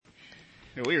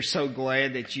We are so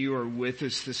glad that you are with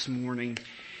us this morning.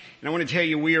 And I want to tell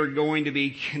you, we are going to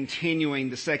be continuing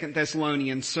the 2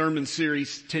 Thessalonians sermon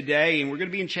series today, and we're going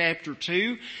to be in chapter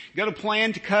 2. Got a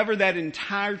plan to cover that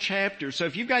entire chapter. So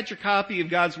if you've got your copy of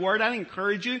God's Word, I'd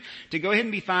encourage you to go ahead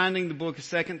and be finding the book of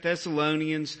 2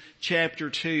 Thessalonians chapter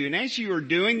 2. And as you are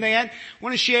doing that, I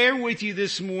want to share with you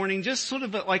this morning just sort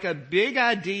of like a big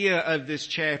idea of this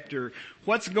chapter.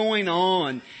 What's going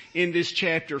on in this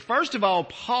chapter? First of all,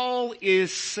 Paul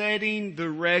is setting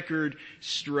the record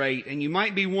straight. And you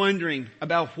might be wondering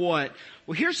about what?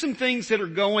 Well, here's some things that are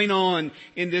going on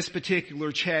in this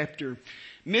particular chapter.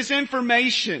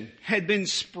 Misinformation had been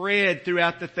spread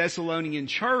throughout the Thessalonian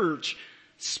church,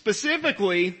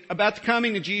 specifically about the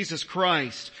coming of Jesus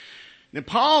Christ. Now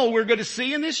Paul, we're going to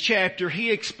see in this chapter,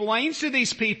 he explains to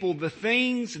these people the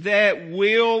things that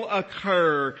will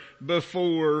occur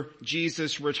before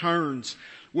Jesus returns.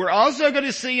 We're also going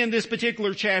to see in this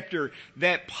particular chapter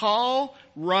that Paul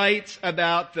writes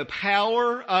about the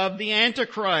power of the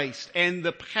Antichrist and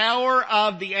the power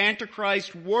of the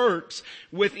Antichrist works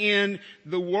within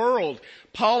the world.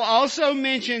 Paul also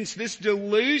mentions this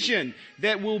delusion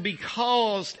that will be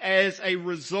caused as a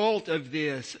result of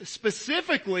this,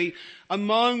 specifically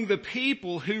among the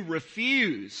people who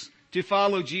refuse to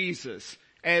follow Jesus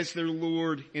as their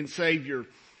Lord and Savior.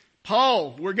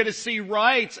 Paul, we're going to see,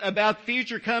 writes about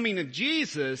future coming of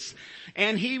Jesus,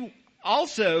 and he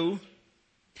also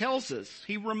tells us,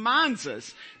 he reminds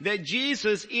us that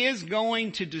Jesus is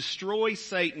going to destroy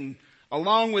Satan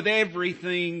along with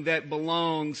everything that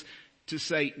belongs to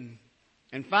Satan.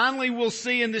 And finally, we'll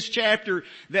see in this chapter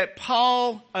that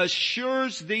Paul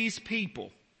assures these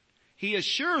people, he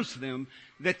assures them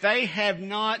that they have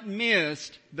not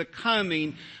missed the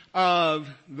coming of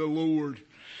the Lord.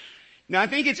 Now I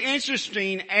think it's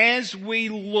interesting as we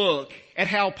look at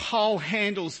how Paul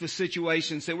handles the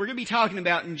situations that we're going to be talking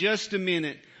about in just a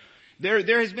minute.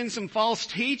 There has been some false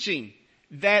teaching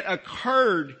that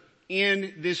occurred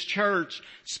in this church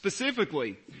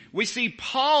specifically. We see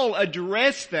Paul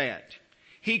address that.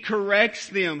 He corrects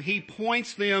them. He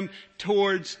points them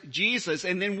towards Jesus.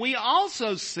 And then we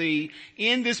also see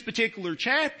in this particular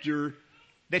chapter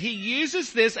that he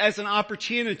uses this as an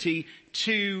opportunity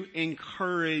to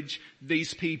encourage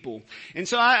these people. And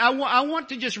so I want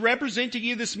to just represent to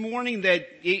you this morning that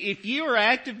if you are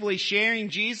actively sharing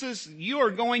Jesus, you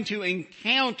are going to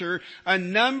encounter a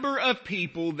number of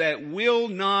people that will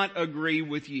not agree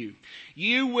with you.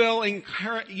 You will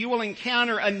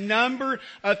encounter a number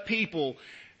of people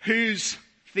whose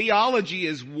theology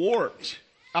is warped,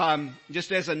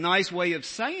 just as a nice way of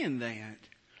saying that.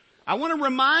 I want to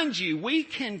remind you, we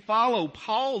can follow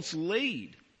Paul's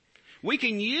lead. We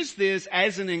can use this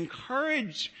as an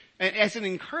encouragement, as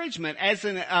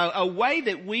a way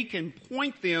that we can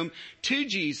point them to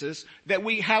Jesus,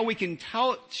 how we can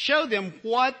show them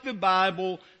what the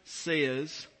Bible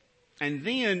says, and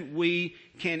then we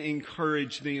can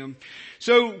encourage them.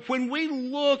 So when we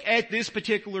look at this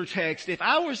particular text, if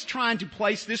I was trying to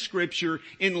place this scripture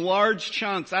in large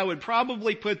chunks, I would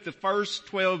probably put the first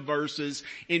 12 verses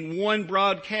in one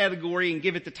broad category and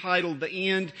give it the title, The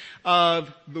End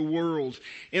of the World.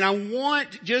 And I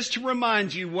want just to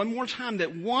remind you one more time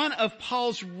that one of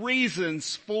Paul's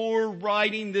reasons for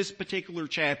writing this particular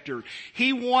chapter,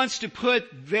 he wants to put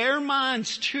their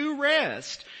minds to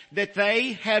rest that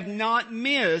they have not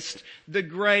missed the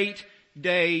great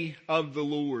day of the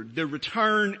Lord, the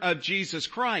return of Jesus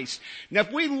Christ. Now,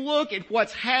 if we look at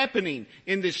what's happening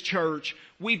in this church,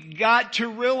 we've got to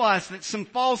realize that some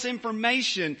false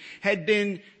information had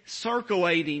been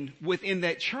circulating within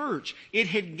that church. It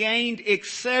had gained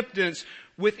acceptance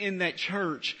within that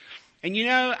church. And you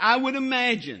know, I would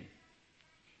imagine,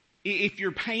 if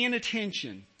you're paying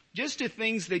attention just to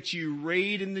things that you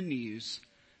read in the news,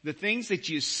 the things that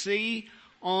you see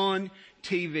on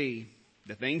TV,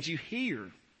 the things you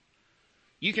hear,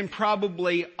 you can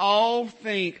probably all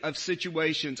think of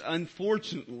situations,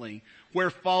 unfortunately,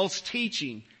 where false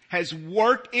teaching has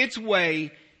worked its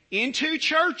way into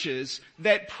churches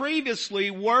that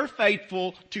previously were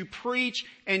faithful to preach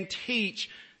and teach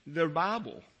the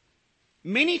Bible.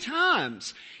 Many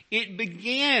times it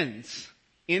begins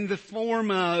in the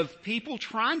form of people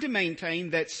trying to maintain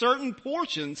that certain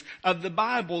portions of the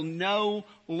Bible no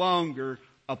longer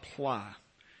apply.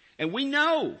 And we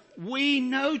know,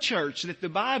 church, that the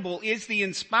Bible is the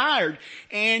inspired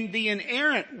and the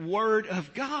inerrant Word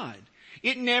of God.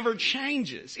 It never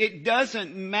changes. It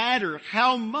doesn't matter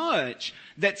how much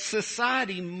that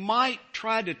society might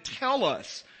try to tell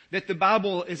us that the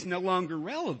Bible is no longer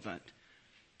relevant.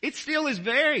 It still is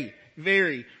very,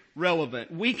 very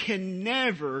relevant. We can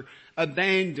never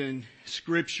abandon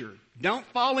Scripture. Don't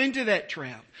fall into that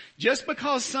trap. Just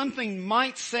because something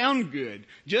might sound good,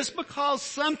 just because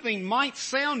something might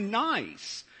sound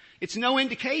nice, it's no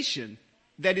indication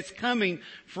that it's coming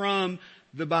from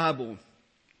the Bible.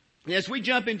 As we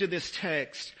jump into this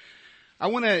text, I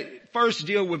want to first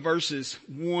deal with verses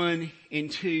 1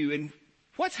 and 2. And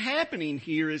what's happening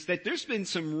here is that there's been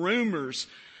some rumors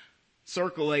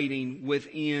circulating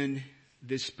within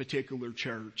this particular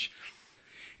church.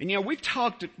 And we've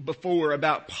talked before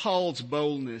about Paul's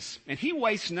boldness, and he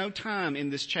wastes no time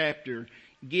in this chapter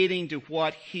getting to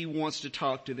what he wants to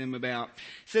talk to them about.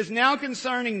 It says, now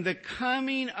concerning the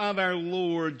coming of our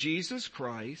Lord Jesus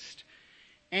Christ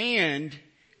and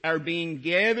our being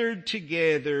gathered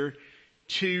together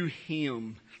to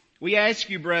Him. We ask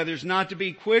you, brothers, not to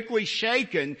be quickly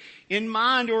shaken in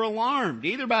mind or alarmed,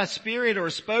 either by spirit or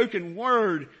spoken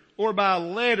word or by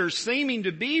letter seeming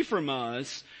to be from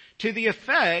us, to the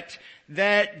effect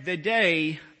that the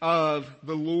day of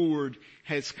the Lord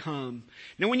has come.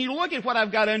 Now when you look at what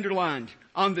I've got underlined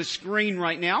on the screen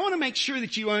right now, I want to make sure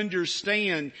that you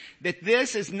understand that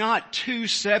this is not two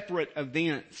separate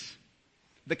events.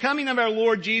 The coming of our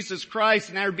Lord Jesus Christ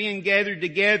and our being gathered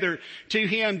together to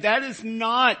Him, that is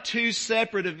not two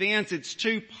separate events. It's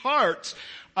two parts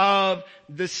of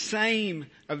the same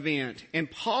event. And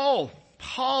Paul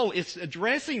is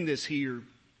addressing this here.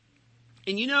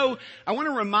 And I want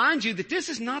to remind you that this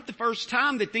is not the first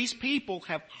time that these people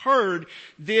have heard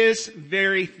this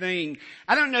very thing.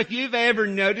 I don't know if you've ever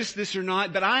noticed this or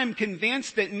not, but I am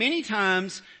convinced that many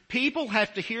times people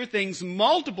have to hear things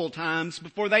multiple times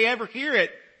before they ever hear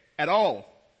it at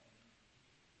all.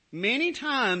 Many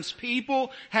times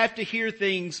people have to hear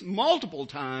things multiple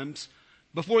times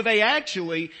before they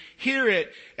actually hear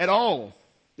it at all.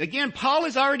 Again, Paul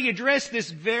has already addressed this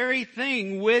very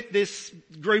thing with this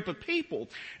group of people.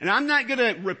 And I'm not going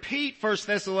to repeat 1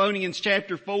 Thessalonians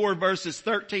chapter 4 verses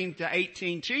 13 to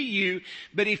 18 to you,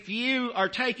 but if you are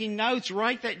taking notes,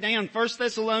 write that down. 1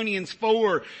 Thessalonians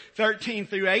 4, 13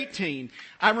 through 18.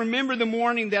 I remember the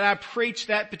morning that I preached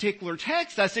that particular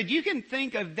text. I said, you can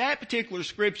think of that particular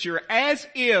scripture as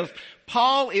if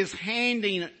Paul is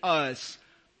handing us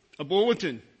a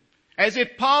bulletin. As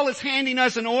if Paul is handing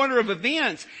us an order of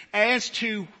events as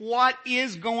to what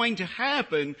is going to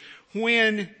happen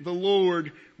when the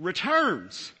Lord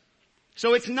returns.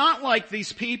 So it's not like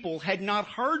these people had not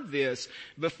heard this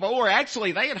before.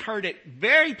 Actually, they had heard it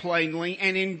very plainly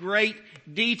and in great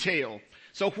detail.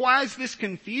 So why is this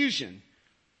confusion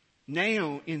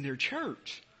now in their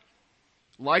church?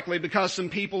 Likely because some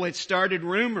people had started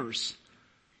rumors.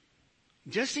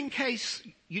 Just in case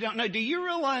you don't know, do you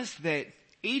realize that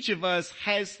each of us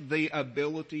has the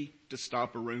ability to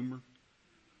stop a rumor?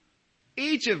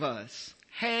 Each of us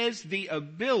has the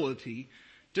ability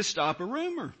to stop a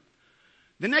rumor.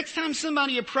 The next time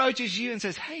somebody approaches you and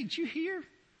says, hey, did you hear?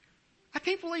 I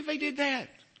can't believe they did that.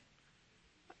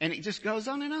 And it just goes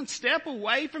on and on. Step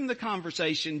away from the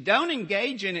conversation. Don't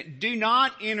engage in it. Do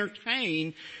not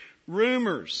entertain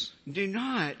rumors. Do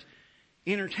not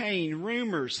entertain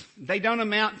rumors. They don't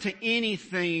amount to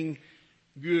anything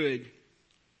good.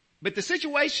 But the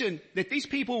situation that these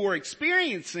people were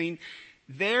experiencing,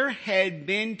 there had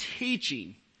been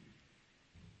teaching.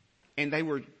 And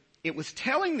it was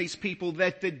telling these people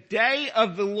that the day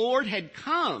of the Lord had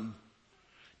come.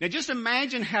 Now just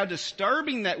imagine how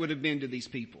disturbing that would have been to these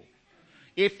people.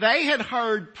 If they had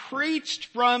heard preached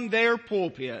from their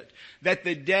pulpit that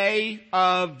the day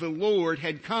of the Lord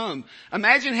had come.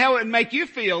 Imagine how it would make you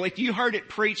feel if you heard it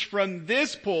preached from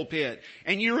this pulpit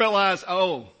and you realize,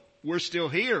 oh, we're still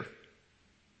here.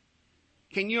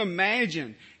 Can you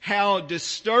imagine how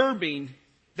disturbing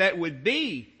that would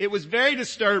be? It was very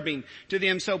disturbing to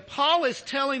them. So Paul is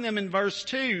telling them in verse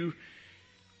 2,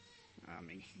 let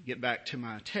me get back to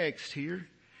my text here,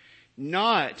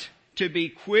 not to be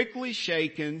quickly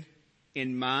shaken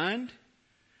in mind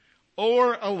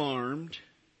or alarmed,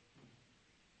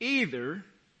 either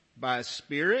by a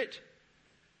spirit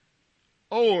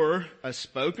or a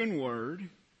spoken word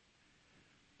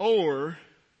or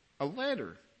a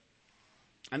letter.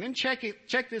 And then check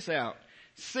this out.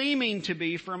 Seeming to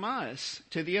be from us,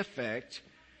 to the effect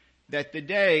that the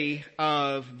day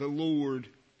of the Lord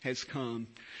has come.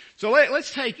 So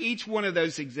let's take each one of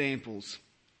those examples.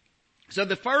 So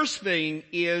the first thing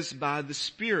is by the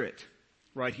Spirit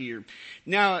right here.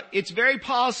 Now, it's very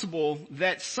possible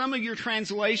that some of your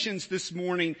translations this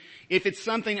morning, if it's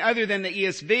something other than the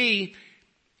ESV,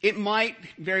 it might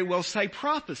very well say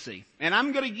prophecy. And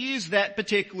I'm going to use that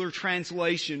particular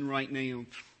translation right now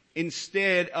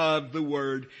instead of the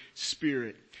word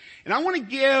Spirit. And I want to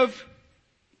give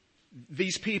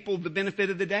these people the benefit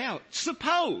of the doubt.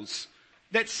 Suppose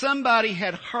that somebody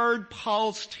had heard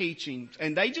Paul's teaching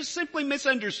and they just simply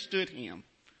misunderstood him.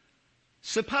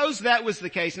 Suppose that was the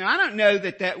case. Now, I don't know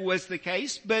that that was the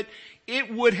case, but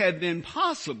it would have been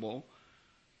possible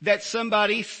that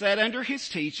somebody sat under his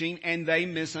teaching and they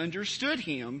misunderstood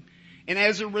him. And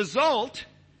as a result,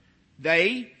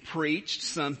 they preached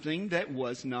something that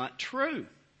was not true.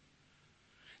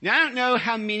 Now, I don't know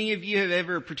how many of you have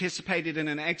ever participated in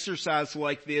an exercise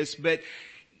like this, but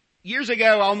years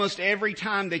ago, almost every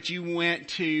time that you went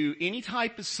to any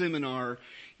type of seminar,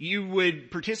 you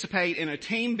would participate in a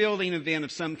team building event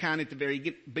of some kind at the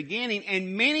very beginning,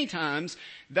 and many times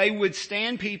they would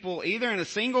stand people either in a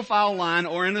single file line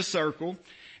or in a circle,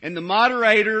 and the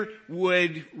moderator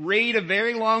would read a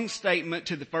very long statement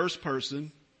to the first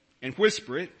person and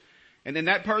whisper it, and then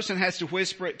that person has to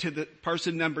whisper it to the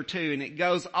person number two, and it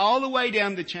goes all the way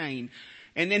down the chain.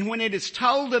 And then when it is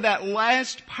told to that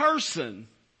last person,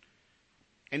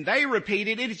 and they repeat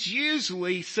it, it's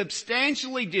usually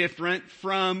substantially different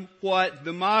from what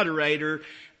the moderator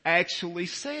actually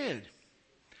said.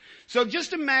 So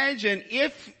just imagine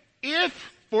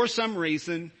if for some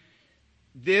reason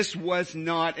this was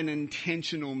not an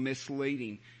intentional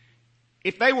misleading.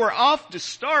 If they were off to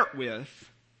start with,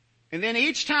 and then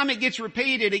each time it gets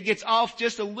repeated, it gets off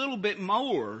just a little bit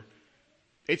more,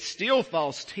 it's still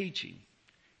false teaching.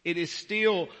 It is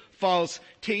still false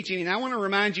teaching. And I want to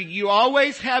remind you, you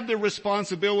always have the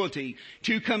responsibility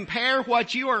to compare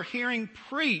what you are hearing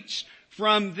preached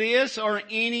from this or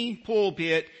any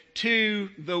pulpit to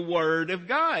the Word of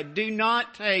God. Do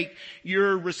not take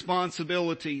your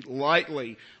responsibility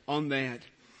lightly on that.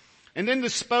 And then the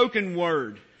spoken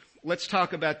word. Let's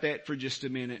talk about that for just a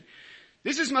minute.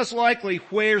 This is most likely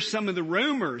where some of the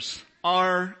rumors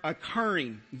are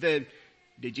occurring. Did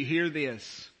you hear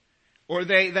this? Or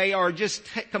they are just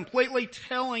completely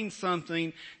telling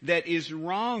something that is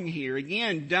wrong here.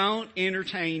 Again, don't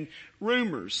entertain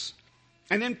rumors.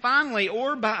 And then finally,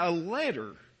 or by a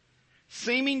letter,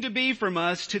 seeming to be from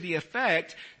us to the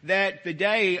effect that the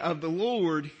day of the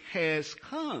Lord has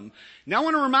come. Now I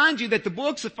want to remind you that the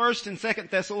books of 1st and 2nd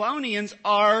Thessalonians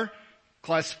are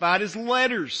classified as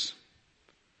letters.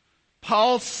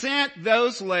 Paul sent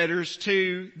those letters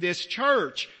to this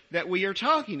church that we are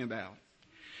talking about.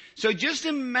 So just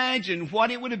imagine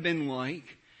what it would have been like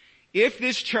if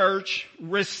this church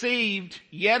received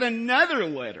yet another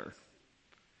letter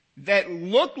that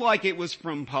looked like it was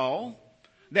from Paul,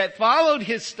 that followed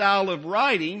his style of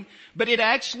writing, but it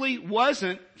actually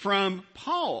wasn't from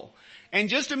Paul. And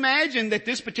just imagine that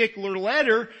this particular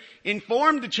letter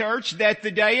informed the church that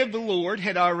the day of the Lord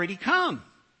had already come.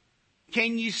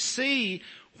 Can you see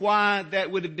why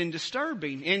that would have been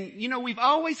disturbing? And we've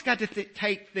always got to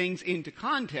take things into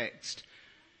context.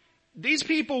 These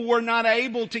people were not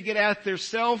able to get out their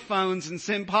cell phones and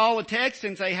send Paul a text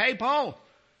and say, "Hey Paul,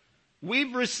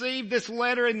 we've received this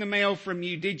letter in the mail from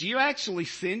you. Did you actually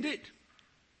send it?"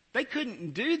 They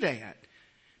couldn't do that.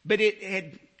 But it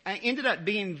had ended up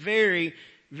being very,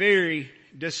 very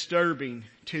disturbing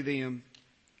to them.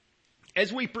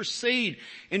 As we proceed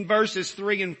in verses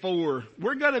 3 and 4,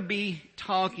 we're going to be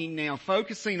talking now,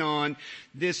 focusing on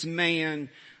this man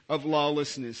of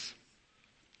lawlessness.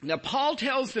 Now, Paul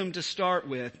tells them to start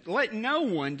with, "Let no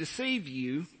one deceive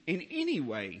you in any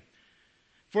way.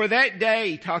 For that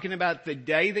day," talking about the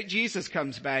day that Jesus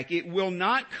comes back, "it will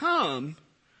not come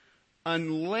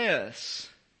unless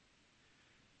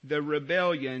the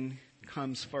rebellion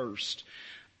comes first."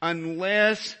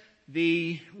 Unless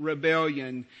the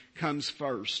rebellion comes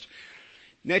first.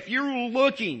 Now, if you're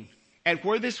looking at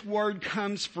where this word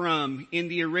comes from in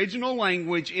the original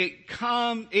language, it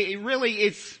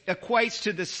equates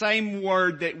to the same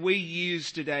word that we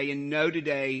use today and know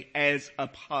today as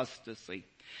apostasy.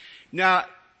 Now,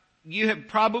 you have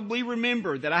probably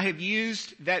remembered that I have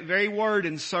used that very word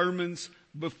in sermons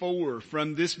before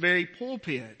from this very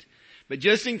pulpit. But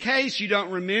just in case you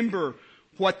don't remember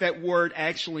what that word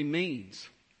actually means,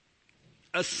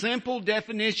 a simple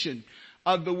definition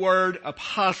of the word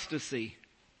apostasy,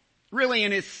 really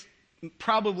in its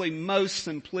probably most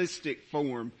simplistic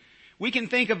form, we can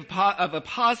think of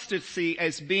apostasy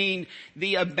as being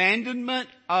the abandonment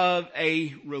of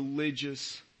a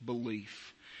religious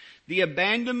belief. The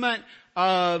abandonment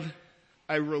of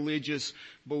a religious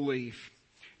belief.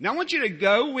 Now I want you to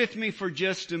go with me for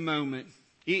just a moment.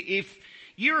 If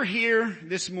you're here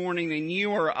this morning and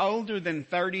you are older than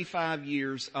 35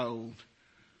 years old,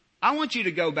 I want you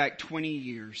to go back 20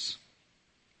 years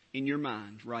in your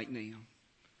mind right now.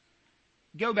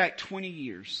 Go back 20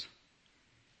 years.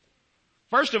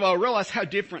 First of all, realize how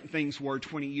different things were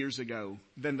 20 years ago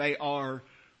than they are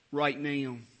right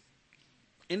now.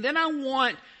 And then I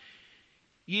want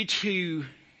you to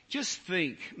just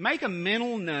think, make a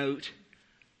mental note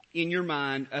in your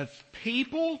mind of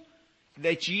people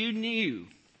that you knew,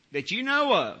 that you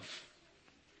know of,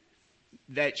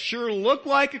 that sure looked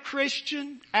like a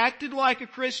Christian, acted like a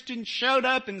Christian, showed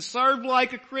up and served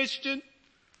like a Christian,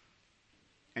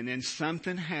 and then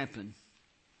something happened.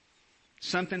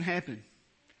 Something happened.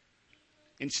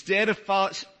 Instead of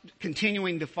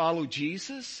continuing to follow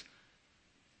Jesus,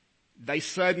 they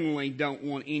suddenly don't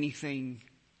want anything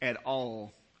at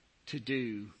all to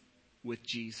do with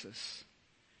Jesus.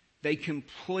 They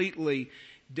completely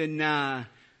deny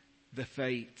the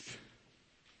faith.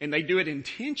 And they do it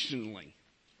intentionally.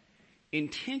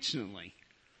 Intentionally.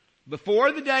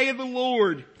 Before the day of the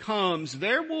Lord comes,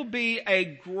 there will be a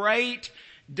great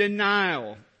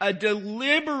denial, a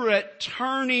deliberate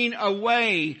turning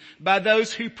away by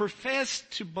those who profess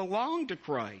to belong to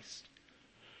Christ.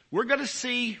 We're going to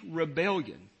see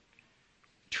rebellion.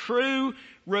 True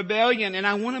rebellion. And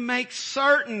I want to make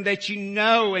certain that you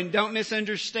know and don't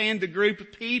misunderstand the group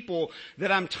of people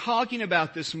that I'm talking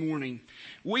about this morning.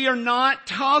 We are not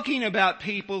talking about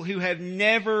people who have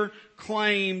never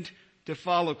claimed to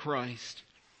follow Christ.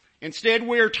 Instead,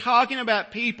 we're talking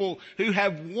about people who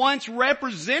have once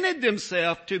represented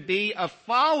themselves to be a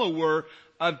follower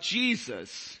of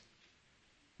Jesus,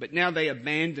 but now they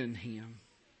abandon Him.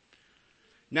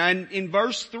 Now in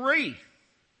verse 3,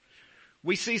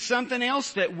 we see something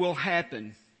else that will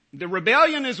happen. The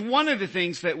rebellion is one of the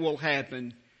things that will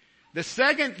happen. The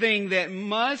second thing that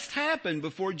must happen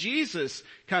before Jesus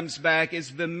comes back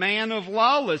is the man of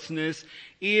lawlessness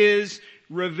is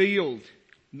revealed.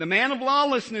 The man of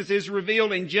lawlessness is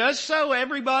revealed, and just so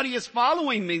everybody is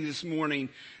following me this morning,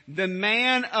 the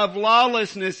man of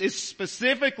lawlessness is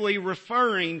specifically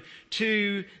referring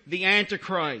to the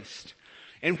Antichrist.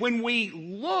 And when we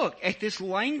look at this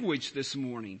language this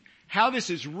morning, how this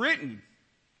is written,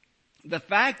 the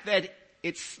fact that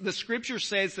the scripture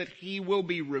says that he will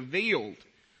be revealed,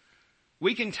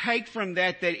 we can take from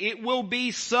that it will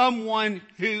be someone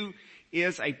who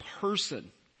is a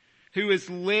person, who is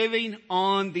living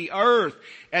on the earth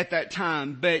at that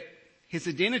time, but his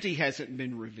identity hasn't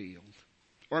been revealed.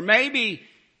 Or maybe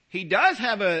he does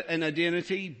have an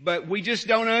identity, but we just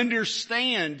don't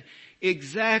understand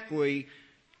exactly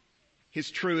his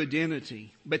true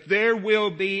identity. But there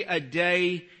will be a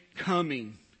day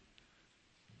coming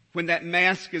when that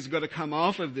mask is going to come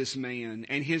off of this man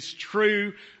and his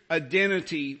true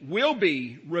identity will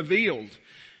be revealed.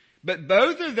 But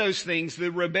both of those things,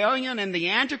 the rebellion and the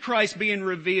Antichrist being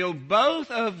revealed,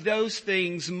 both of those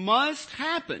things must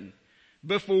happen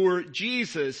before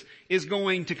Jesus is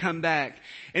going to come back.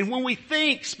 And when we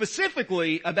think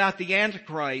specifically about the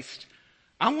Antichrist,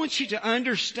 I want you to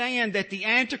understand that the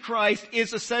Antichrist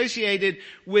is associated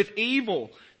with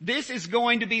evil. This is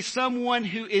going to be someone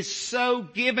who is so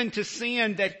given to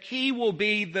sin that he will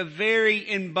be the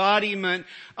very embodiment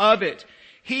of it.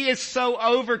 He is so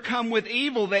overcome with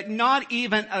evil that not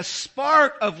even a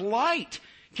spark of light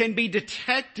can be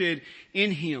detected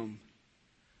in him.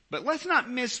 But let's not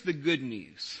miss the good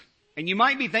news. And you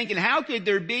might be thinking, how could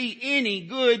there be any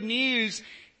good news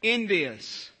in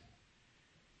this?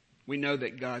 We know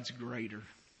that God's greater.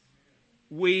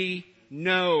 We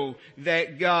know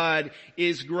that God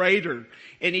is greater.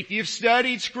 And if you've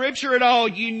studied Scripture at all,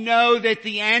 you know that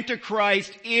the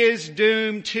Antichrist is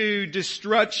doomed to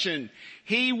destruction.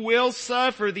 He will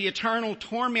suffer the eternal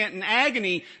torment and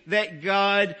agony that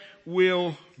God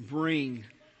will bring.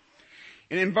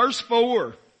 And in verse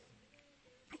 4,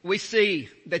 we see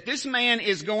that this man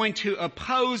is going to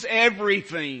oppose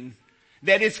everything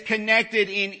that is connected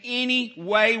in any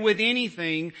way with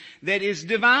anything that is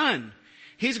divine.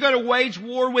 He's going to wage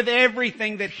war with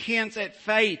everything that hints at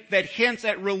faith, that hints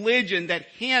at religion, that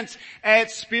hints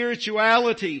at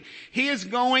spirituality. He is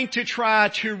going to try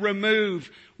to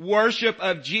remove worship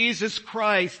of Jesus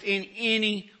Christ in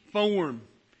any form.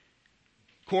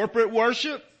 Corporate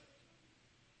worship,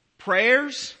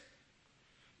 prayers,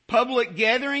 public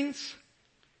gatherings.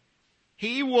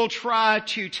 He will try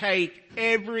to take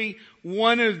every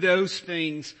one of those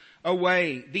things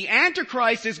away. The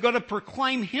Antichrist is going to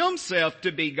proclaim himself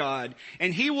to be God,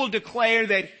 and he will declare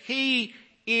that he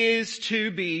is to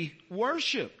be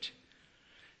worshipped.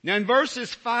 Now in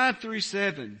verses 5 through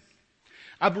 7,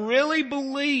 I really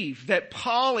believe that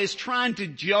Paul is trying to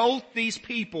jolt these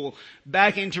people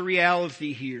back into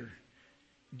reality here.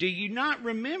 Do you not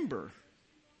remember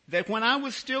that when I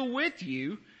was still with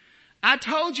you, I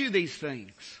told you these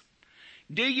things?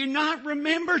 Do you not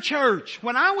remember, church?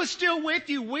 When I was still with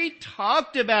you, we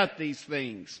talked about these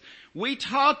things. We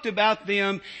talked about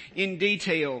them in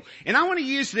detail. And I want to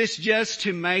use this just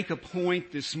to make a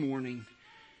point this morning.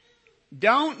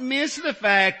 Don't miss the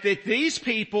fact that these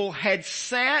people had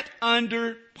sat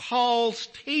under Paul's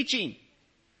teaching.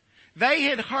 They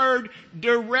had heard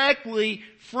directly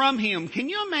from him. Can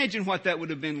you imagine what that would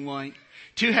have been like?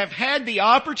 To have had the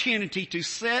opportunity to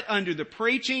sit under the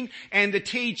preaching and the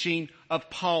teaching of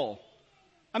Paul.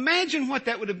 Imagine what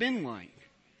that would have been like.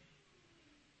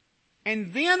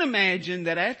 And then imagine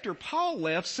that after Paul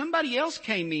left, somebody else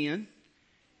came in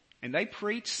and they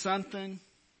preached something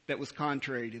that was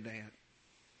contrary to that.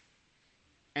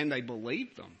 And they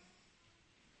believed them.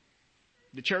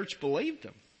 The church believed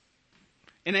them.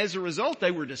 And as a result, they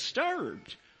were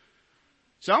disturbed.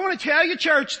 So I want to tell you,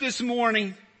 church, this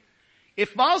morning,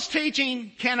 if false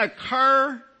teaching can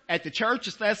occur at the church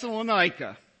of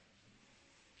Thessalonica,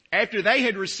 after they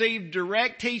had received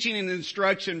direct teaching and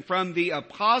instruction from the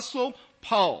Apostle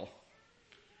Paul,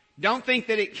 don't think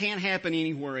that it can't happen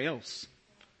anywhere else.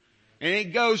 And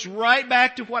it goes right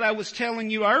back to what I was telling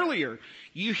you earlier.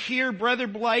 You hear Brother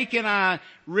Blake and I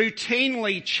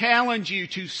routinely challenge you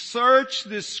to search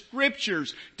the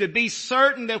Scriptures to be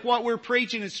certain that what we're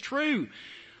preaching is true.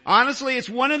 Honestly, it's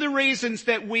one of the reasons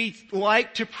that we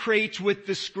like to preach with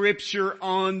the Scripture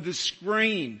on the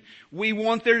screen. We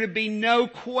want there to be no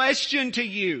question to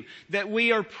you that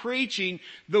we are preaching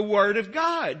the Word of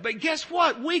God. But guess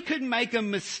what? We could make a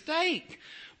mistake.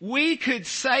 We could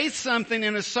say something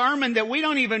in a sermon that we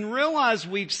don't even realize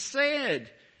we've said.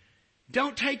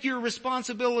 Don't take your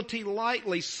responsibility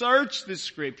lightly. Search the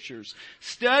Scriptures.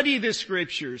 Study the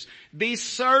Scriptures. Be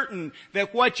certain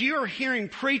that what you are hearing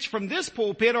preached from this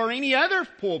pulpit or any other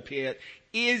pulpit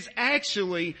is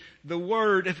actually the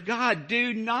Word of God.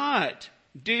 Do not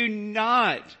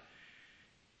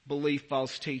believe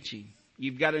false teaching.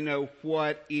 You've got to know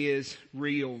what is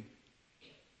real.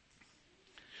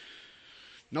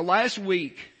 Now, last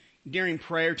week during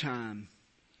prayer time,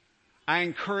 I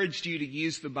encouraged you to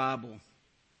use the Bible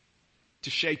to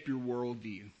shape your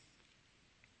worldview.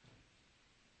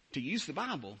 To use the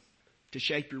Bible to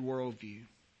shape your worldview.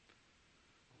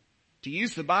 To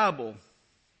use the Bible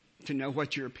to know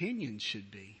what your opinions should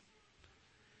be.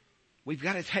 We've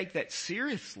got to take that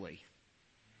seriously.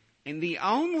 And the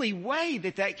only way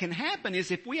that that can happen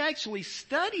is if we actually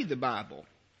study the Bible.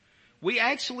 We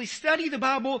actually study the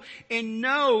Bible and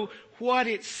know what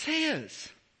it says.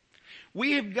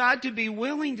 We have got to be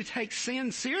willing to take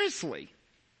sin seriously.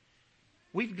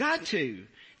 We've got to.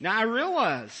 Now I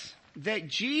realize that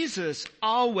Jesus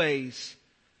always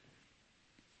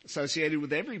associated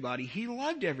with everybody. He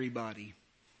loved everybody.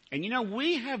 And you know,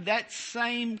 we have that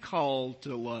same call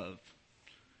to love.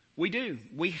 We do.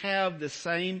 We have the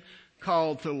same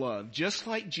call to love, just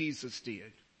like Jesus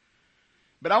did.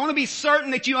 But I want to be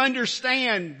certain that you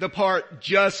understand the part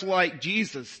just like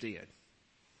Jesus did.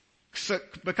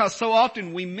 Because so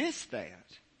often we miss that.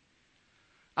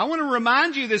 I want to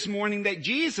remind you this morning that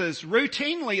Jesus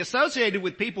routinely associated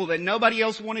with people that nobody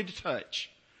else wanted to touch.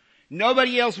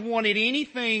 Nobody else wanted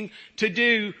anything to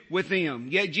do with them.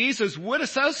 Yet Jesus would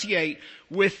associate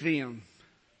with them.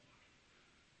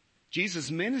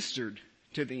 Jesus ministered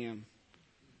to them.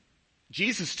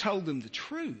 Jesus told them the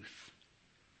truth.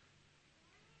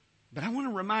 But I want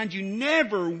to remind you,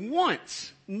 never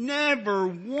once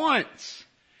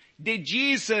did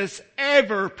Jesus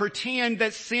ever pretend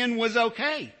that sin was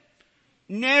okay.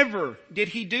 Never did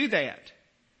he do that.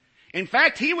 In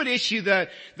fact, he would issue the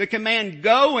command,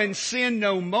 go and sin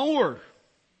no more.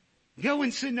 Go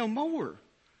and sin no more.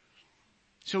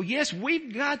 So yes,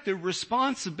 we've got the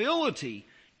responsibility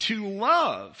to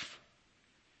love.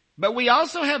 But we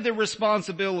also have the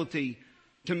responsibility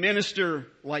to minister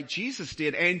like Jesus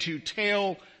did and to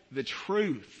tell the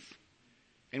truth.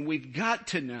 And we've got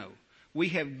to know. We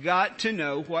have got to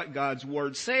know what God's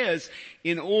Word says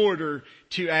in order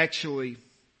to actually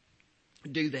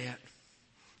do that.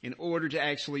 In order to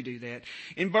actually do that.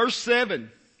 In verse 6,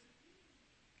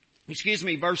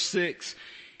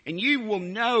 and you will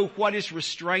know what is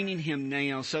restraining him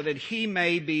now so that he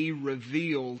may be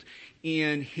revealed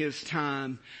in his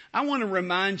time. I want to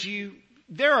remind you,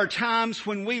 there are times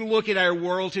when we look at our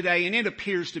world today and it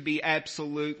appears to be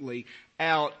absolutely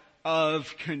out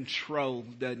of control,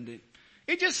 doesn't it?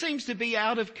 It just seems to be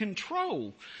out of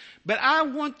control. But I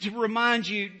want to remind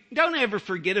you, don't ever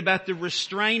forget about the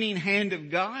restraining hand of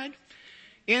God.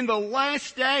 In the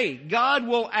last day, God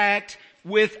will act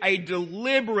with a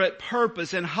deliberate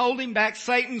purpose in holding back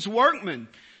Satan's workmen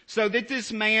so that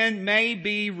this man may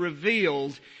be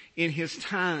revealed in his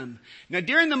time. Now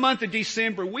during the month of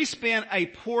December, we spent a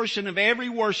portion of every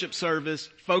worship service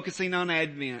focusing on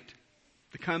Advent,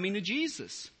 the coming of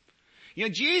Jesus. You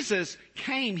know, Jesus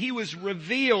came, he was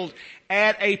revealed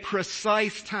at a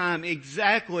precise time,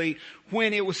 exactly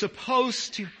when it was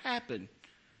supposed to happen.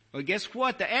 Well, guess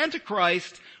what? The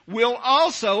Antichrist will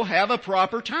also have a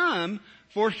proper time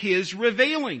for his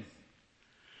revealing.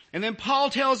 And then Paul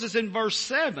tells us in verse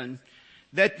 7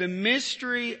 that the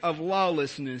mystery of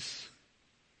lawlessness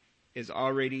is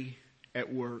already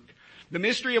at work. The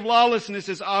mystery of lawlessness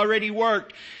is already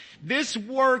worked. This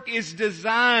work is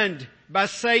designed by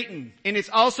Satan, and it's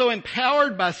also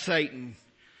empowered by Satan.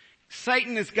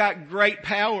 Satan has got great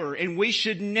power, and we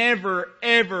should never,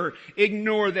 ever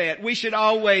ignore that. We should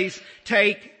always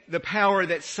take the power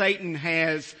that Satan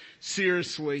has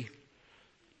seriously.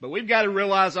 But we've got to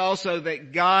realize also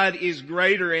that God is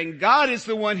greater, and God is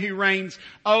the one who reigns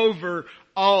over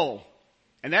all.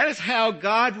 And that is how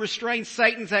God restrains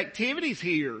Satan's activities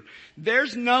here.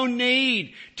 There's no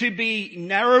need to be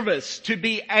nervous, to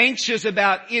be anxious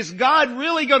about, is God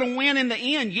really going to win in the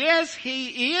end? Yes,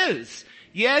 He is.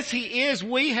 Yes, He is.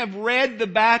 We have read the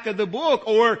back of the book,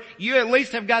 or you at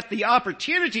least have got the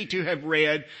opportunity to have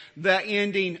read the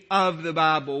ending of the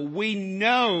Bible. We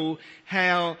know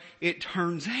how it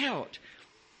turns out.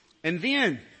 And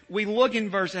then we look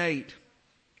in verse 8.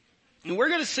 And we're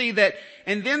going to see that,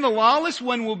 and then the lawless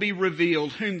one will be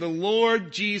revealed, whom the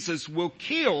Lord Jesus will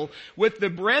kill with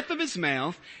the breath of His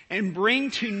mouth and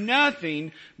bring to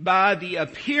nothing by the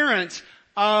appearance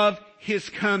of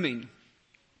His coming.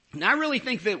 And I really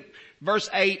think that verse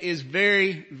 8 is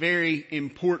very, very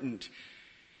important.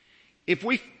 If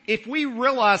we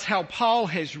realize how Paul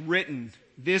has written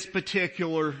this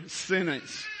particular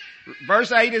sentence,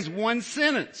 verse 8 is one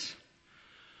sentence.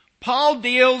 Paul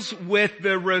deals with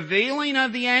the revealing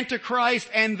of the Antichrist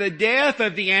and the death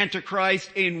of the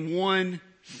Antichrist in one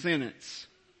sentence.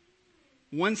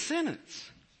 One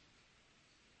sentence.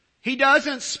 He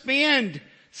doesn't spend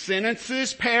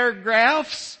sentences,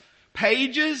 paragraphs,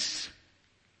 pages.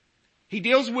 He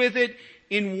deals with it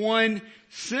in one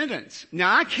sentence.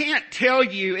 Now I can't tell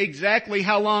you exactly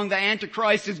how long the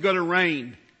Antichrist is going to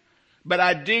reign, but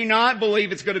I do not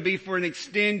believe it's going to be for an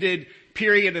extended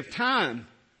period of time.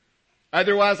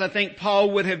 Otherwise, I think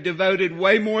Paul would have devoted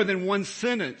way more than one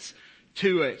sentence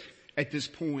to it at this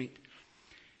point.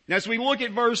 Now, as we look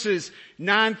at verses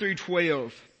 9 through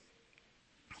 12,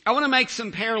 I want to make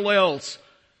some parallels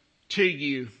to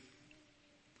you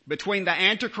between the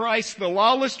Antichrist, the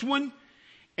lawless one,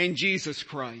 and Jesus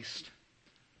Christ.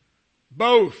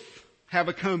 Both have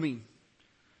a coming.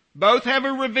 Both have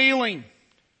a revealing.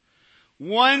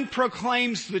 One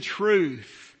proclaims the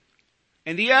truth,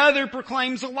 and the other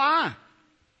proclaims a lie.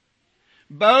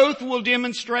 Both will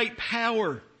demonstrate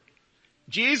power.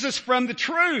 Jesus from the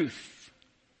truth.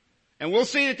 And we'll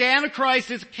see that the Antichrist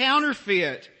is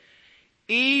counterfeit.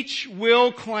 Each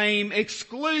will claim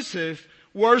exclusive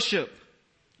worship.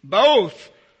 Both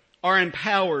are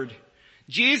empowered.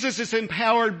 Jesus is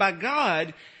empowered by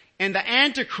God, and the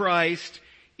Antichrist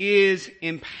is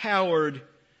empowered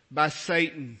by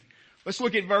Satan. Let's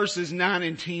look at verses 9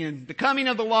 and 10. The coming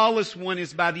of the lawless one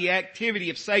is by the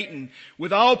activity of Satan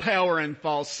with all power and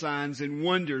false signs and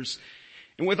wonders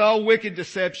and with all wicked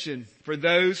deception for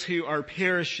those who are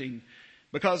perishing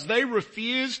because they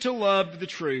refuse to love the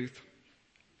truth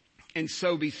and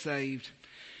so be saved.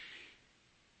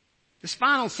 This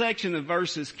final section of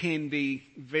verses can be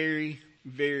very,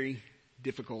 very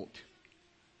difficult.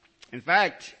 In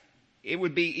fact, it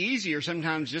would be easier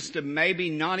sometimes just to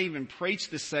maybe not even preach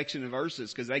this section of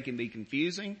verses because they can be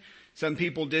confusing. Some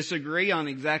people disagree on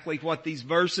exactly what these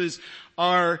verses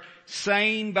are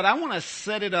saying, but I want to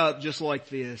set it up just like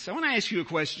this. I want to ask you a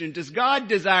question. Does God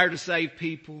desire to save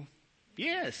people?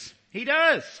 Yes, He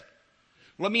does.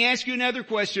 Let me ask you another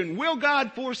question. Will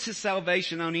God force His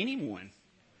salvation on anyone?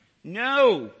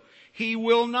 No, He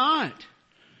will not.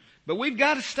 But we've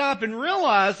got to stop and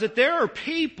realize that there are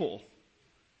people,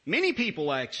 many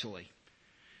people actually,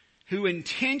 who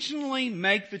intentionally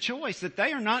make the choice that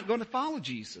they are not going to follow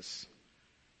Jesus.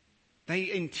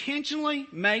 They intentionally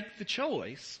make the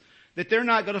choice that they're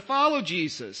not going to follow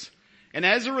Jesus. And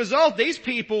as a result, these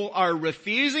people are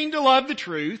refusing to love the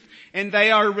truth, and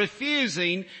they are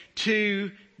refusing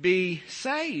to be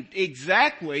saved.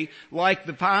 Exactly like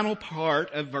the final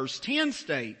part of verse 10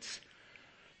 states.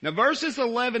 Now verses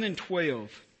 11 and 12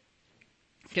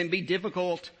 can be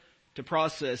difficult to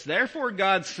process. Therefore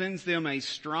God sends them a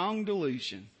strong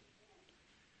delusion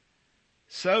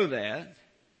so that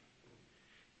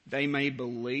they may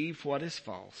believe what is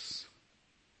false,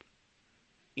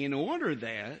 in order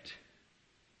that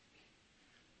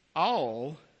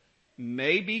all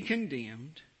may be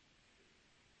condemned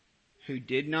who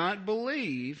did not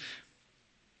believe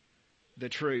the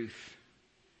truth,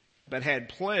 but had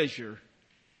pleasure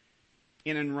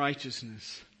in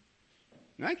unrighteousness.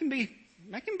 And that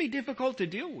can be difficult to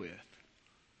deal with.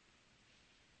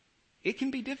 It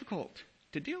can be difficult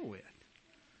to deal with.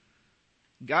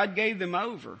 God gave them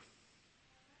over.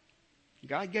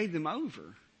 God gave them over.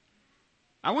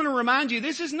 I want to remind you,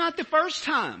 this is not the first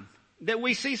time that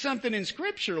we see something in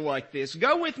Scripture like this.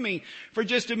 Go with me for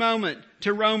just a moment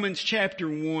to Romans chapter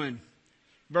 1,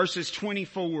 verses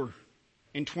 24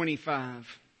 and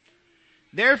 25.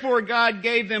 Therefore God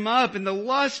gave them up in the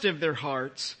lust of their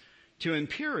hearts to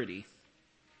impurity,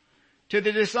 to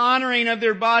the dishonoring of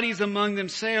their bodies among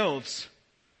themselves.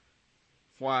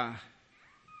 Why?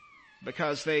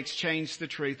 Because they exchanged the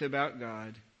truth about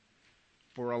God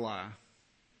for a lie,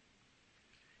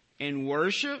 and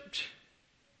worshipped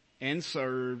and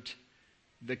served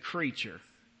the creature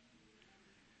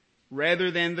rather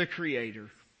than the Creator,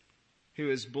 who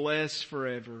is blessed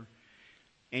forever.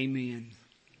 Amen.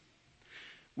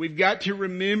 We've got to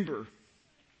remember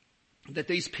that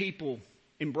these people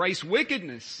embrace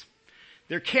wickedness.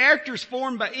 Their character's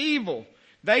formed by evil.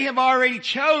 They have already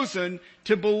chosen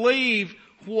to believe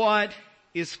what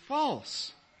is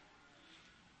false.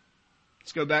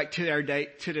 Let's go back to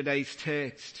today's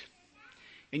text.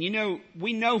 And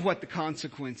we know what the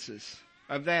consequences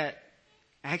of that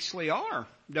actually are,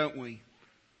 don't we?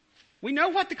 We know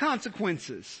what the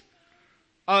consequences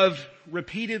of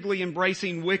repeatedly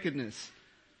embracing wickedness,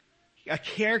 a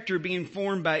character being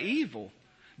formed by evil,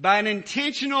 by an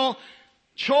intentional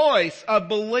choice of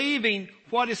believing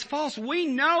what is false. We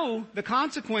know the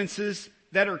consequences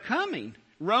that are coming.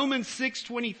 Romans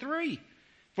 6:23.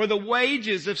 For the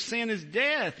wages of sin is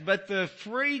death, but the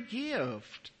free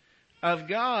gift of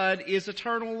God is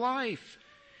eternal life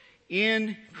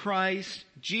in Christ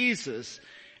Jesus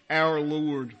our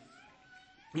Lord.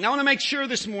 And I want to make sure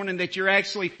this morning that you're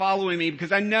actually following me,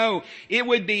 because I know it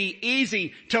would be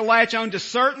easy to latch on to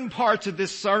certain parts of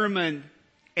this sermon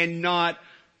and not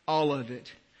all of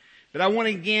it. But I want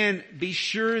to again be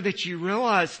sure that you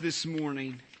realize this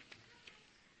morning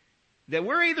that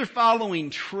we're either following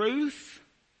truth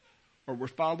or we're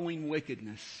following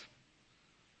wickedness.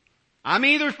 I'm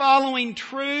either following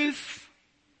truth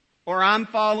or I'm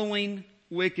following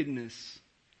wickedness.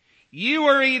 You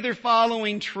are either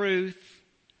following truth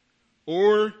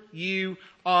or you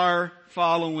are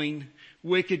following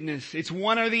wickedness. It's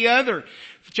one or the other.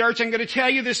 Church, I'm going to tell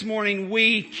you this morning,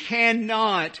 we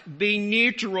cannot be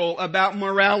neutral about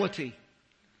morality.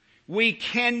 We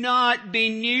cannot be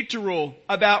neutral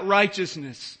about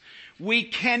righteousness. We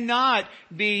cannot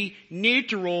be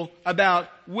neutral about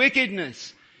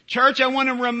wickedness. Church, I want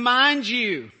to remind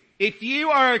you, if you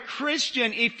are a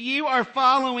Christian, if you are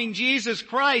following Jesus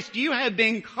Christ, you have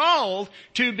been called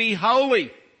to be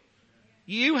holy.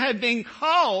 You have been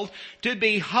called to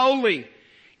be holy.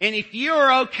 And if you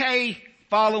are okay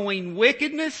following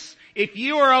wickedness, if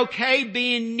you are okay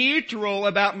being neutral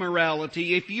about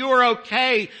morality, if you are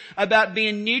okay about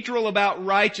being neutral about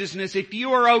righteousness, if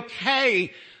you are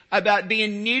okay about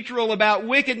being neutral about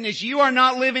wickedness, you are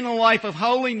not living a life of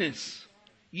holiness.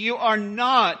 You are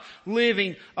not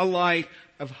living a life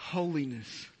of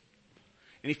holiness.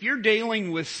 And if you're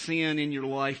dealing with sin in your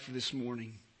life this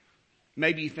morning,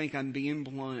 maybe you think I'm being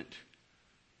blunt.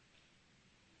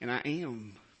 And I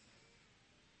am.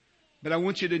 But I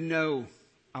want you to know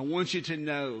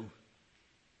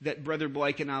that Brother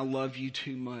Blake and I love you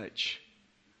too much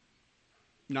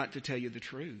not to tell you the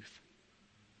truth.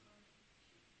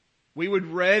 We would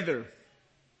rather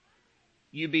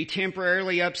you be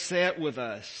temporarily upset with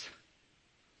us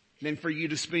than for you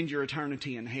to spend your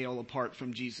eternity in hell apart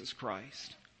from Jesus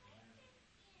Christ.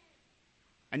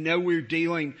 I know we're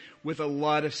dealing with a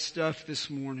lot of stuff this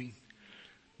morning,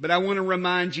 but I want to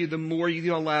remind you, the more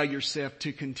you allow yourself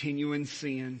to continue in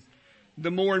sin,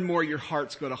 the more and more your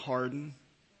heart's going to harden.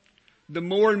 The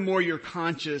more and more your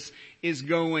conscience is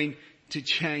going to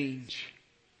change.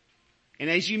 And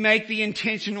as you make the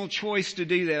intentional choice to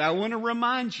do that, I want to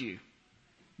remind you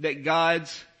that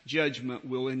God's judgment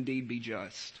will indeed be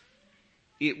just.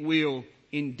 It will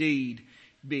indeed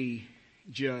be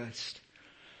just.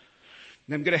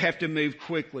 And I'm going to have to move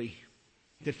quickly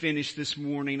to finish this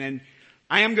morning. And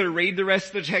I am going to read the rest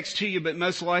of the text to you, but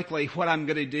most likely what I'm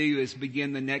going to do is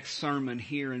begin the next sermon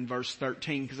here in verse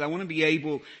 13, because I want to be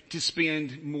able to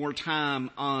spend more time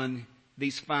on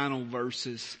these final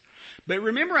verses. But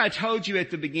remember, I told you at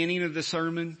the beginning of the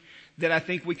sermon that I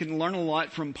think we can learn a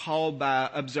lot from Paul by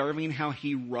observing how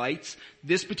he writes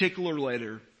this particular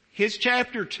letter. His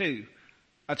chapter 2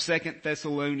 of 2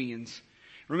 Thessalonians.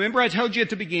 Remember I told you at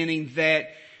the beginning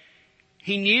that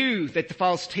he knew that the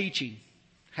false teaching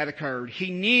had occurred.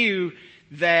 He knew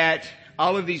that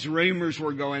all of these rumors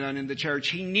were going on in the church.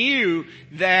 He knew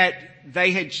that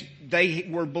they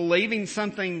were believing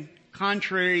something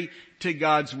contrary to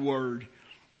God's word.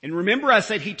 And remember I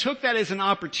said he took that as an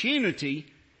opportunity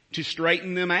to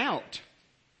straighten them out.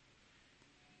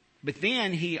 But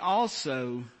then he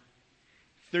also,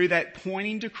 through that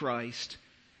pointing to Christ,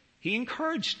 he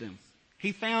encouraged them.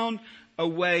 He found a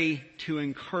way to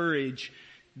encourage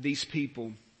these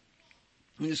people.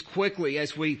 And just quickly,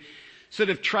 as we sort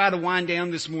of try to wind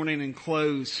down this morning and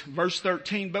close, verse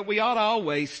 13, but we ought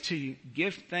always to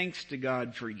give thanks to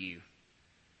God for you,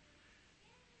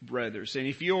 brothers. And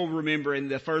if you'll remember in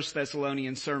the First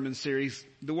Thessalonians sermon series,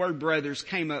 the word brothers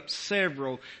came up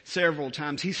several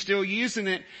times. He's still using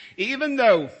it, even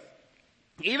though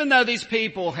these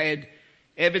people had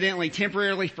evidently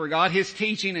temporarily forgot his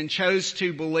teaching and chose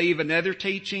to believe another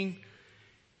teaching.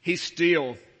 He's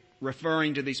still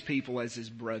referring to these people as his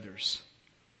brothers.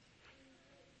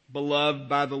 Beloved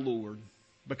by the Lord,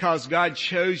 because God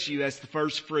chose you as the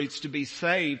first fruits to be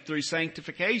saved through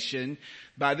sanctification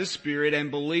by the Spirit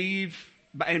and belief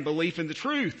in the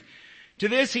truth. To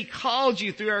this he called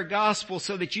you through our gospel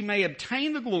so that you may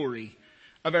obtain the glory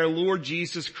of our Lord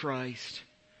Jesus Christ.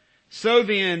 So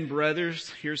then, brothers,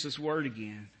 here's this word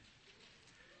again.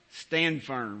 Stand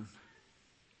firm.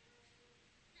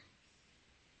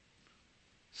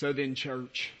 So then,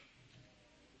 church,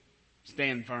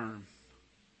 stand firm.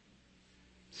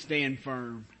 Stand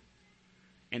firm.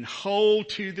 And hold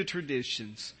to the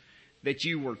traditions that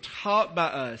you were taught by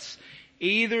us,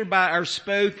 either by our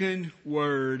spoken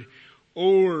word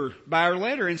or by our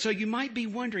letter. And so you might be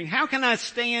wondering, how can I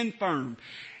stand firm?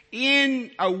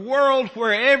 In a world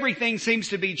where everything seems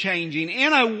to be changing,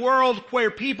 in a world where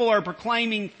people are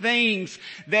proclaiming things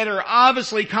that are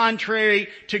obviously contrary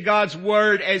to God's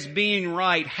word as being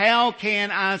right, how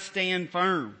can I stand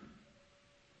firm?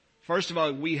 First of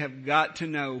all, we have got to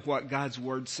know what God's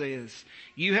word says.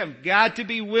 You have got to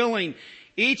be willing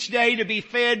each day to be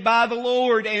fed by the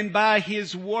Lord and by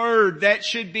His word. That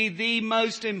should be the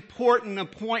most important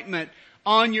appointment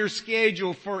on your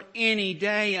schedule for any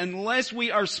day. Unless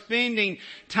we are spending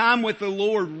time with the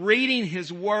Lord, reading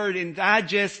His word and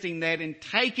digesting that and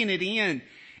taking it in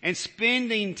and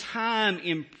spending time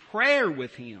in prayer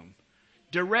with Him,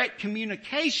 direct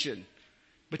communication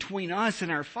between us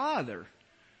and our Father,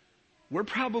 we're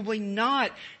probably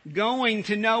not going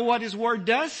to know what His word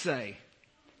does say.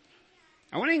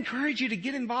 I want to encourage you to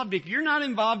get involved. If you're not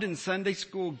involved in Sunday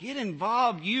school, get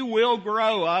involved. You will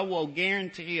grow. I will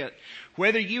guarantee it.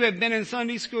 Whether you have been in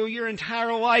Sunday school your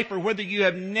entire life or whether you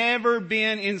have never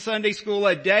been in Sunday school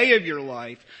a day of your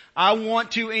life, I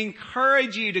want to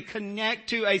encourage you to connect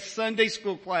to a Sunday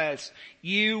school class.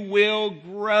 You will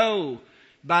grow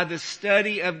by the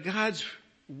study of God's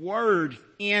word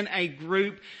in a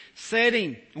group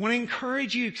setting. I want to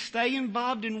encourage you, stay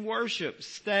involved in worship.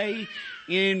 Stay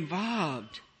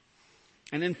involved.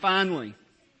 And then finally,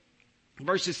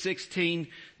 verses 16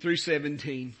 through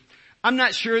 17. I'm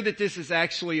not sure that this is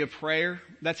actually a prayer.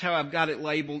 That's how I've got it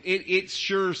labeled. It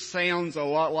sure sounds a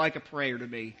lot like a prayer to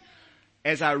me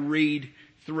as I read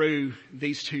through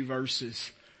these two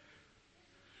verses.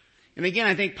 And again,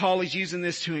 I think Paul is using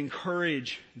this to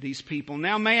encourage these people.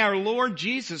 Now may our Lord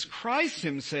Jesus Christ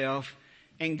Himself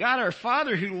and God our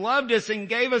Father, who loved us and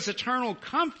gave us eternal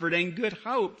comfort and good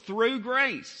hope through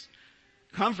grace,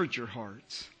 comfort your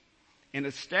hearts and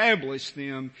establish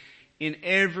them in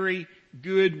every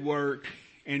good work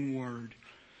and word.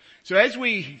 So as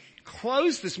we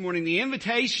close this morning, the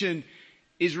invitation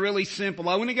is really simple.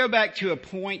 I want to go back to a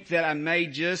point that I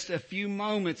made just a few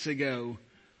moments ago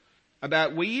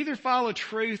about we either follow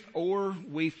truth or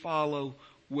we follow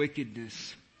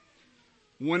wickedness.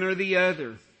 One or the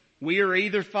other. We are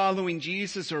either following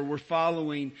Jesus or we're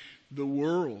following the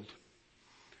world.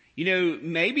 You know,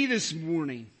 maybe this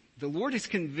morning the Lord has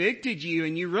convicted you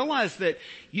and you realize that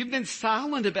you've been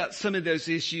silent about some of those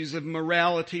issues of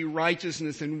morality,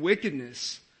 righteousness, and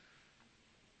wickedness.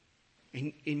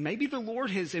 And maybe the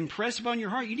Lord has impressed upon your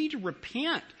heart, you need to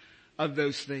repent of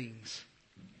those things.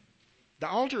 The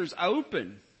altar is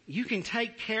open. You can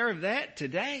take care of that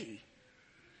today.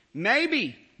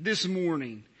 Maybe this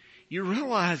morning you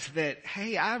realize that,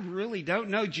 hey, I really don't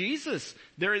know Jesus.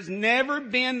 There has never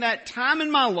been that time in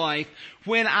my life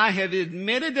when I have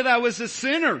admitted that I was a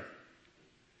sinner,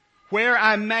 where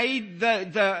I made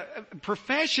the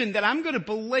profession that I'm going to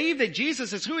believe that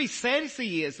Jesus is who He says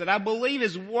He is, that I believe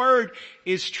His word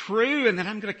is true, and that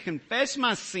I'm going to confess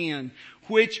my sin,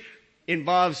 which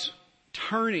involves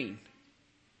turning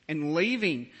and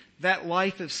leaving that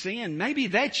life of sin. Maybe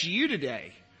that's you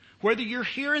today. Whether you're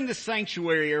here in the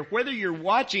sanctuary or whether you're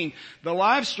watching the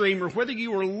live stream or whether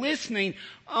you are listening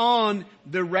on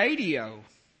the radio,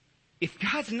 if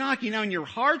God's knocking on your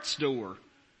heart's door,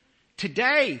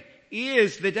 today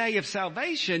is the day of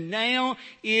salvation. Now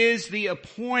is the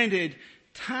appointed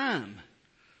time.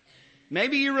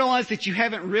 Maybe you realize that you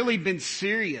haven't really been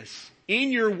serious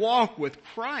in your walk with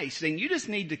Christ and you just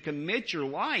need to commit your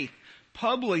life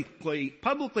publicly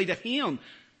to Him.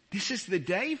 This is the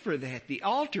day for that. The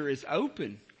altar is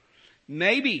open.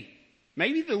 Maybe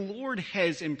the Lord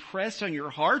has impressed on your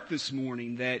heart this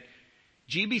morning that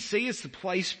GBC is the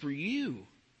place for you.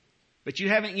 But you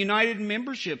haven't united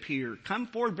membership here. Come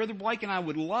forward. Brother Blake and I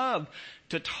would love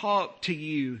to talk to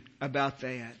you about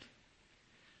that.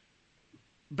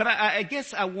 But I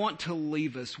guess I want to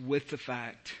leave us with the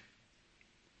fact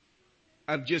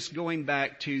of just going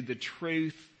back to the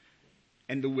truth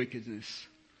and the wickedness.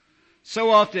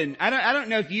 So often, I don't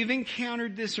know if you've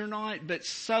encountered this or not, but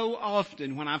so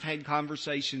often when I've had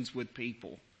conversations with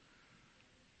people,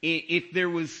 if there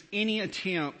was any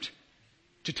attempt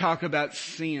to talk about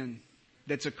sin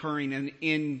that's occurring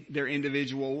in their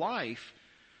individual life,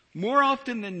 more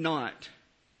often than not,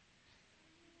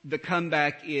 the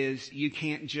comeback is, you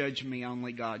can't judge me,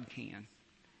 only God can.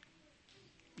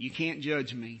 You can't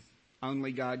judge me,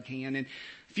 only God can. And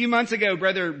a few months ago,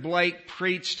 Brother Blake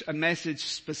preached a message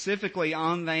specifically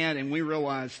on that, and we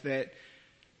realized that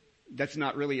that's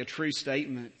not really a true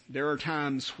statement. There are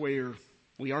times where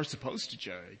we are supposed to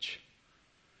judge.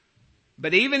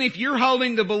 But even if you're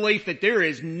holding the belief that there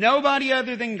is nobody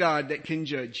other than God that can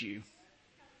judge you,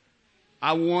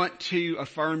 I want to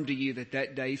affirm to you that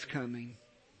that day's coming.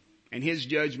 And His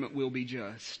judgment will be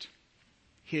just.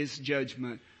 His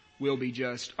judgment will be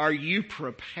just. Are you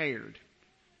prepared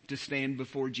to stand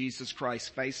before Jesus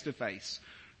Christ face to face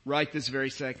right this very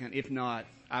second? If not,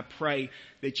 I pray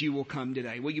that you will come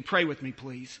today. Will you pray with me,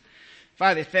 please?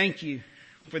 Father, thank you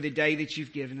for the day that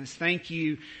you've given us. Thank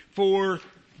you for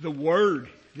the word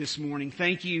this morning.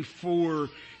 Thank you for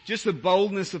just the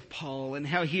boldness of Paul and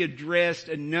how he addressed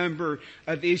a number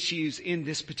of issues in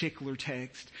this particular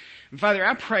text. And Father,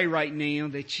 I pray right now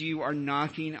that you are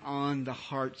knocking on the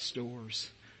heart's doors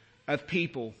of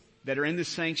people that are in the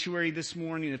sanctuary this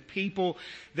morning, of people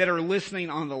that are listening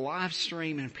on the live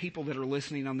stream and people that are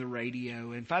listening on the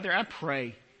radio. And Father, I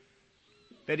pray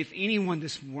that if anyone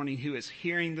this morning who is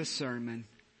hearing the sermon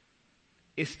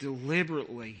is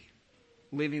deliberately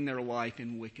living their life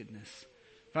in wickedness,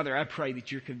 Father, I pray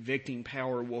that your convicting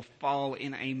power will fall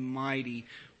in a mighty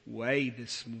way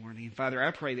this morning. Father,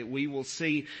 I pray that we will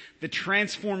see the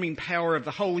transforming power of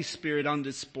the Holy Spirit on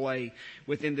display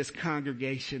within this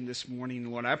congregation this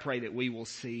morning. Lord, I pray that we will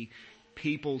see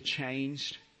people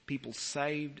changed, people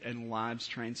saved, and lives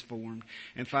transformed.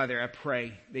 And Father, I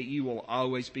pray that you will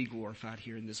always be glorified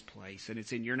here in this place. And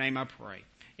it's in your name I pray.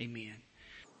 Amen.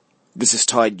 This is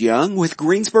Todd Young with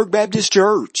Greensburg Baptist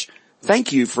Church.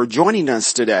 Thank you for joining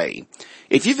us today.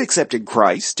 If you've accepted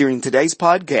Christ during today's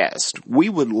podcast, we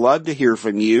would love to hear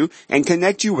from you and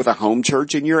connect you with a home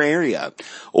church in your area.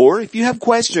 Or if you have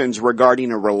questions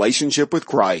regarding a relationship with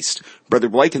Christ, Brother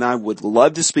Blake and I would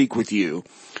love to speak with you.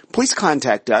 Please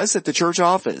contact us at the church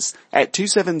office at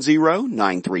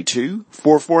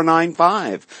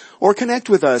 270-932-4495 or connect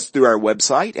with us through our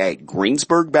website at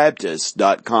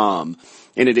greensburgbaptist.com.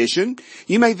 In addition,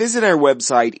 you may visit our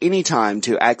website anytime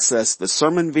to access the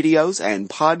sermon videos and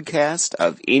podcast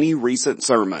of any recent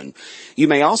sermon. You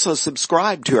may also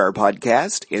subscribe to our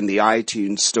podcast in the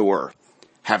iTunes store.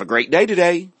 Have a great day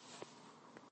today.